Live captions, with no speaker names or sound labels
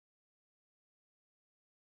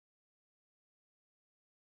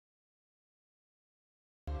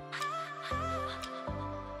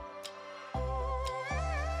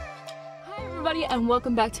everybody and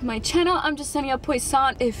welcome back to my channel. I'm just sending up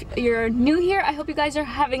Poissants. If you're new here, I hope you guys are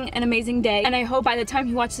having an amazing day, and I hope by the time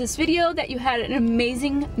you watch this video that you had an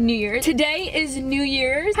amazing New Year's. Today is New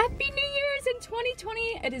Year's. Happy New Year's in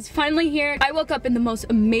 2020. It is finally here. I woke up in the most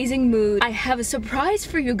amazing mood. I have a surprise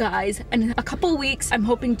for you guys. In a couple weeks, I'm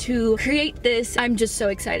hoping to create this. I'm just so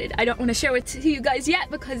excited. I don't want to share it to you guys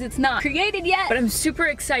yet because it's not created yet, but I'm super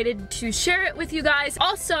excited to share it with you guys.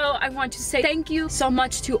 Also, I want to say thank you so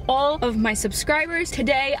much to all of my subscribers.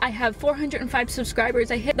 Today I have 405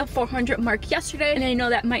 subscribers. I hit the 400 mark yesterday, and I know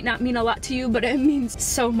that might not mean a lot to you, but it means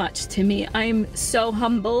so much to me. I'm so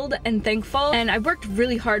humbled and thankful, and I've worked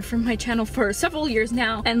really hard for my channel for several years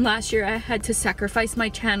now, and last year I had to sacrifice my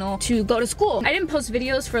channel to go to school. I didn't post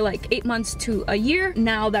videos for like 8 months to a year.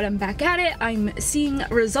 Now that I'm back at it, I'm seeing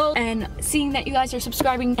results and seeing that you guys are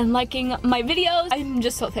subscribing and liking my videos. I'm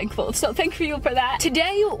just so thankful. So thank you for that.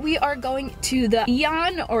 Today we are going to the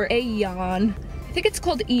Aeon or Aeon. I think it's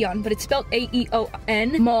called Aeon, but it's spelled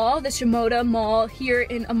A-E-O-N Mall, the Shimoda Mall here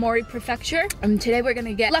in Aomori Prefecture. And today we're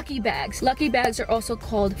gonna get lucky bags. Lucky bags are also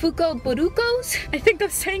called Fukuburukos. I think I'm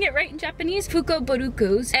saying it right in Japanese.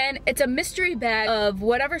 Fukuburukos. And it's a mystery bag of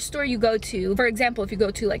whatever store you go to. For example, if you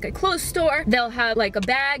go to like a clothes store, they'll have like a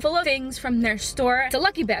bag full of things from their store. It's a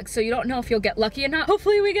lucky bag, so you don't know if you'll get lucky or not.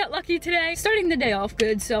 Hopefully we get lucky today. Starting the day off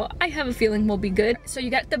good, so I have a feeling we'll be good. So you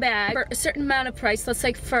get the bag for a certain amount of price. Let's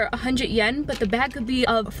say for 100 yen, but the bag could be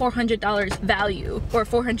of $400 value or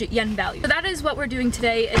 400 yen value. So that is what we're doing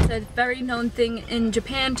today. It's a very known thing in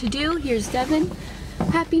Japan to do. Here's Devin.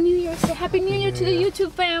 Happy New Year. Say Happy New Year to the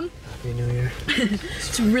YouTube fam. Happy New Year.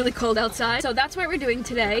 It's really cold outside. So that's what we're doing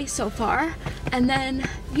today so far. And then,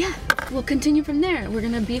 yeah, we'll continue from there. We're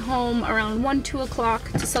gonna be home around 1, 2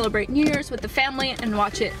 o'clock to celebrate New Year's with the family and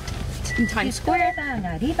watch it in Times Square.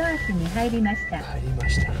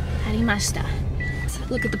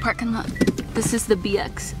 Look at the parking lot. This is the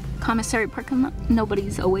BX commissary parking lot.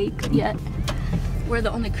 Nobody's awake yet. We're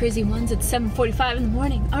the only crazy ones. It's 7:45 in the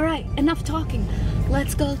morning. All right, enough talking.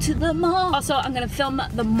 Let's go to the mall. Also, I'm gonna film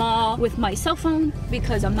the mall with my cell phone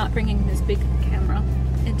because I'm not bringing this big camera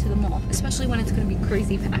into the mall, especially when it's gonna be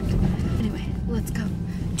crazy packed. Anyway, let's go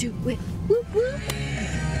do it. Whoop, whoop.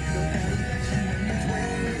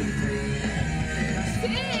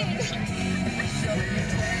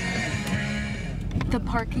 The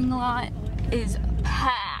parking lot is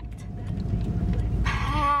packed.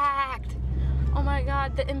 Packed. Oh my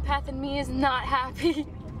god, the empath in me is not happy.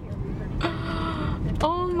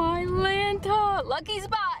 Oh my Lanta. Lucky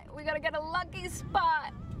spot. We gotta get a lucky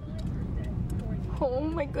spot. Oh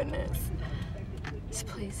my goodness. This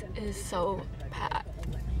place is so packed.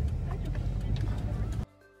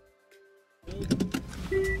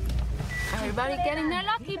 Everybody getting their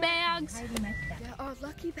lucky bags. There are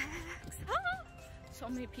lucky bags. So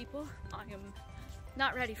many people. I am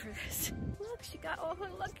not ready for this. Look, she got all her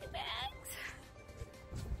lucky bags.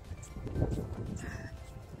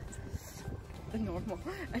 The normal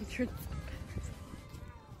entrance.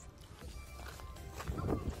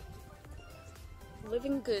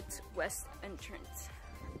 Living Goods West entrance.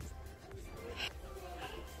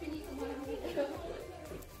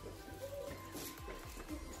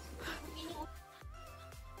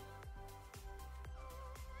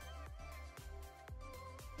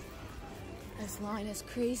 This line is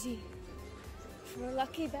crazy for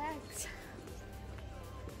lucky bags.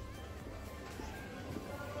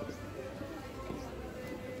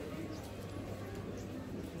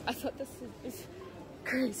 I thought this is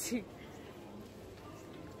crazy.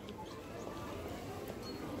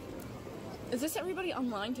 Is this everybody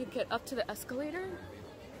online to get up to the escalator?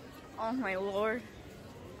 Oh my lord.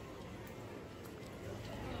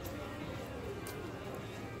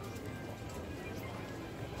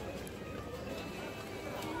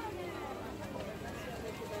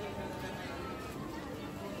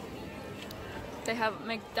 They have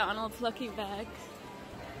McDonald's lucky bags.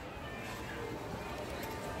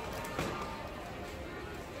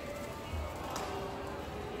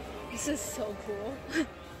 This is so cool.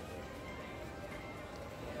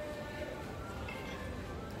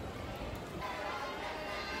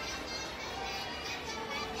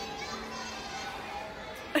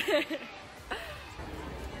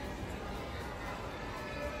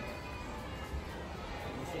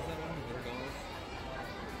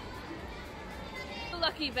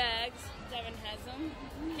 Lucky bags. Devin has them.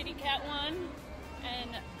 Kitty cat one and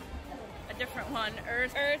a different one.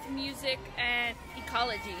 Earth, music, and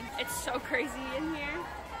ecology. It's so crazy in here.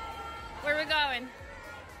 Where are we going?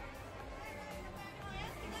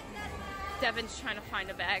 Devin's trying to find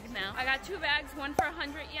a bag now. I got two bags, one for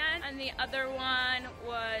 100 yen and the other one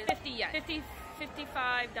was 50 yen. 50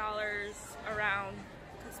 $55 around,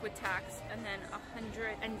 because with tax, and then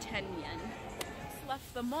 110 yen. Just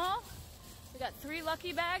left the mall. We got 3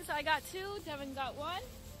 lucky bags. I got 2. Devin got 1. It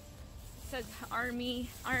says Army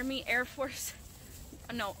Air Force.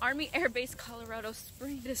 No, Army Air Base Colorado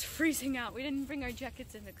Springs. It is freezing out. We didn't bring our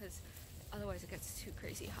jackets in because otherwise it gets too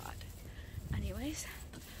crazy hot. Anyways,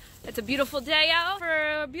 it's a beautiful day out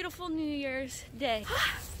for a beautiful New Year's Day.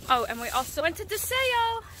 Oh, and we also went to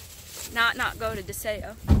Deseo. Not go to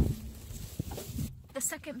Deseo. The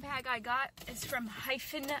second bag I got is from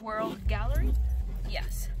Hyphen World Gallery.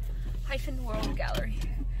 Yes, Hyphen World Gallery.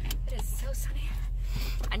 It is so sunny.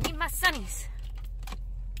 I need my sunnies.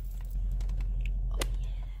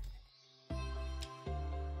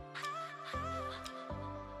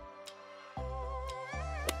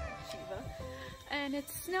 And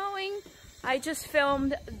it's snowing. I just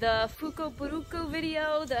filmed the Fukuburuko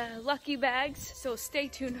video, the lucky bags, so stay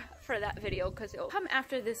tuned for that video because it'll come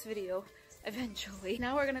after this video eventually.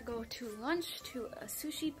 Now we're gonna go to lunch to a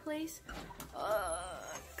sushi place.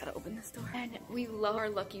 Gotta open this door. And we love our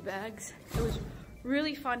lucky bags. It was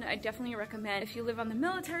really fun. I definitely recommend if you live on the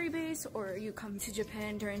military base or you come to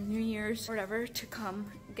Japan during New Year's or whatever to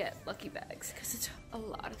come get lucky bags because it's a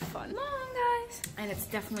lot of fun. Come on, guys. And it's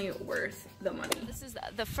definitely worth the money. This is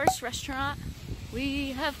the first restaurant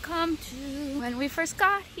we have come to when we first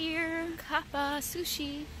got here. Kappa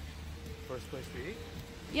Sushi. First place to eat?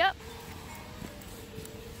 Yep.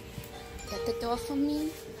 Get the door for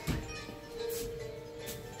me.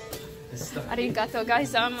 Arigatou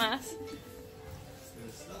gozaimasu.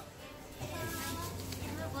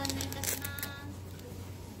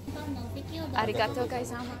 Arigatou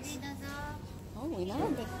gozaimasu. Oh,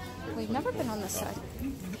 we've never been on this side.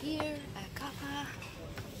 Here at Kappa,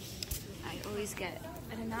 I always get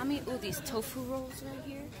edamame. Oh, these tofu rolls right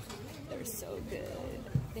here. They're so good.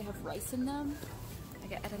 They have rice in them. I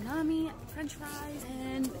get edamame, french fries,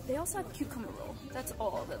 and they also have cucumber roll. That's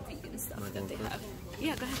all the vegan stuff that they have.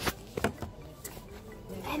 Yeah, go ahead.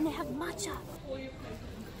 And they have matcha.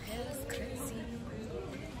 That's crazy.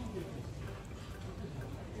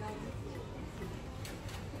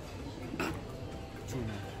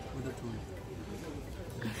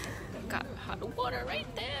 Got hot water right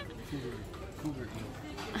there. Cougar.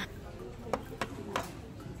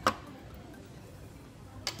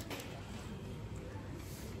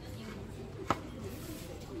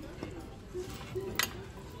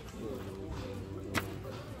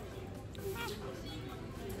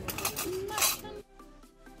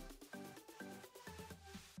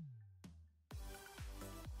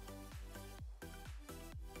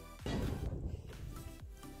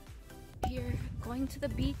 Here, going to the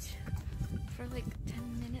beach for like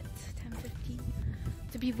 10 minutes, 10-15,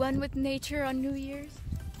 to be one with nature on New Year's.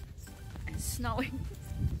 It's snowing.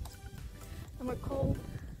 And we're cold.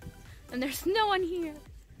 And there's no one here.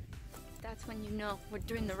 That's when you know we're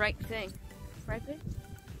doing the right thing. Right, babe?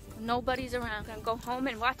 Nobody's around. Gonna go home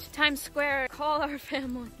and watch Times Square, call our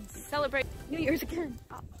family, and celebrate New Year's again.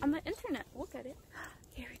 On the internet, look at it.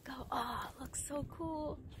 Here we go. Oh, it looks so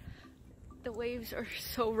cool. The waves are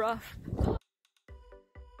so rough.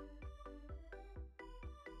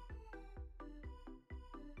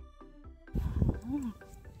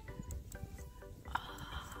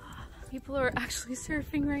 People are actually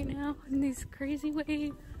surfing right now in these crazy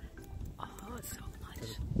waves. Oh, it's so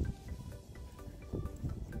much.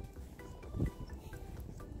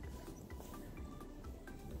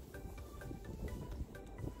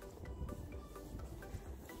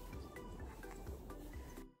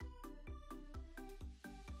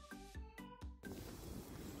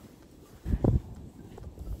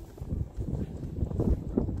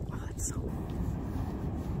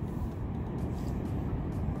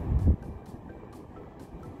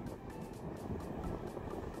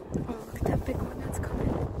 Big one that's coming.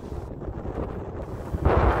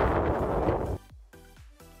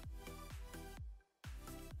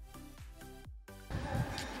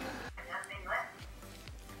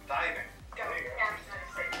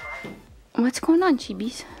 What's going on,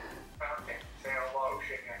 Chibis? Say hello,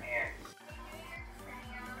 shake your hands.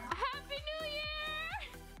 Happy New Year!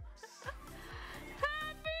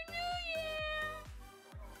 Happy New Year!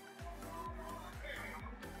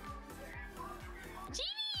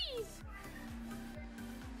 Jeez!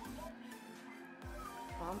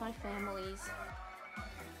 All my families.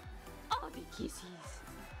 All the kissies.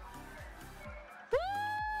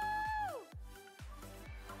 Woo!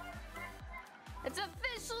 It's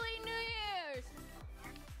officially New Year's!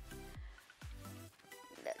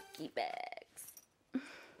 Lucky bags.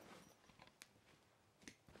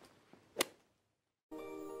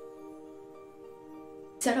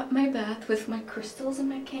 Set up my bath with my crystals and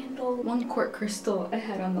my candle. 1 quart crystal I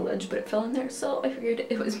had on the ledge, but it fell in there, so I figured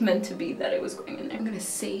it was meant to be that it was going in there. I'm gonna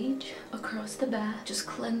sage across the bath, just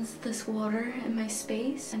cleanse this water in my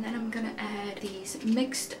space, and then I'm gonna add these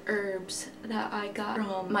mixed herbs that I got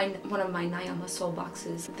from one of my Nayama Soul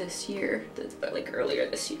boxes this year, like earlier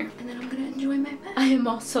this year. And then I'm gonna enjoy my bath. I am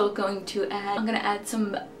also going to add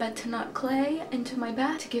some betanut clay into my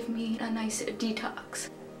bath to give me a nice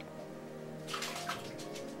detox.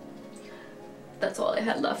 That's all I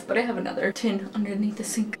had left, but I have another tin underneath the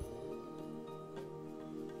sink.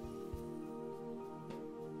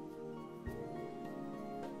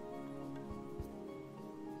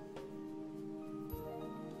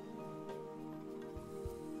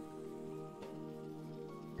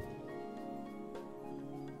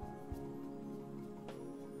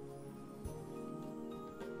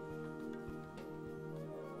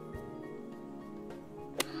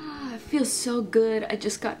 Feels so good. I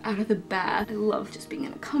just got out of the bath. I love just being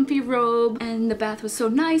in a comfy robe, and the bath was so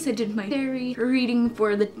nice. I did my fairy reading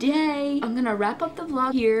for the day. I'm gonna wrap up the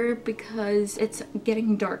vlog here because it's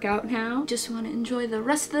getting dark out now. Just want to enjoy the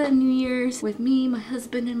rest of the New Year's with me, my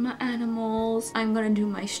husband, and my animals. I'm gonna do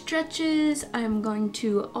my stretches. I'm going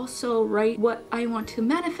to also write what I want to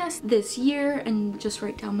manifest this year and just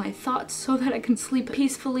write down my thoughts so that I can sleep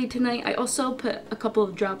peacefully tonight. I also put a couple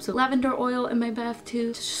of drops of lavender oil in my bath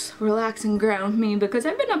too to just relax and ground me because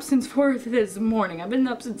I've been up since 4 this morning. I've been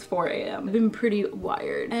up since 4 a.m. I've been pretty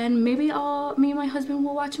wired, and maybe me and my husband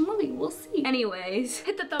will watch a movie. We'll see. Anyways,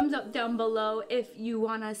 hit the thumbs up down below if you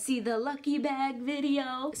want to see the lucky bag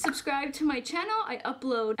video. Subscribe to my channel. I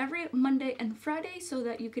upload every Monday and Friday so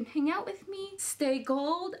that you can hang out with me. Stay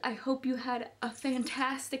gold. I hope you had a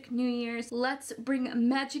fantastic New Year's. Let's bring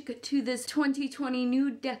magic to this 2020 new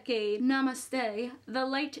decade. Namaste. The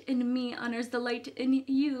light in me honors the light in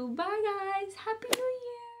you. Bye guys. Happy New Year.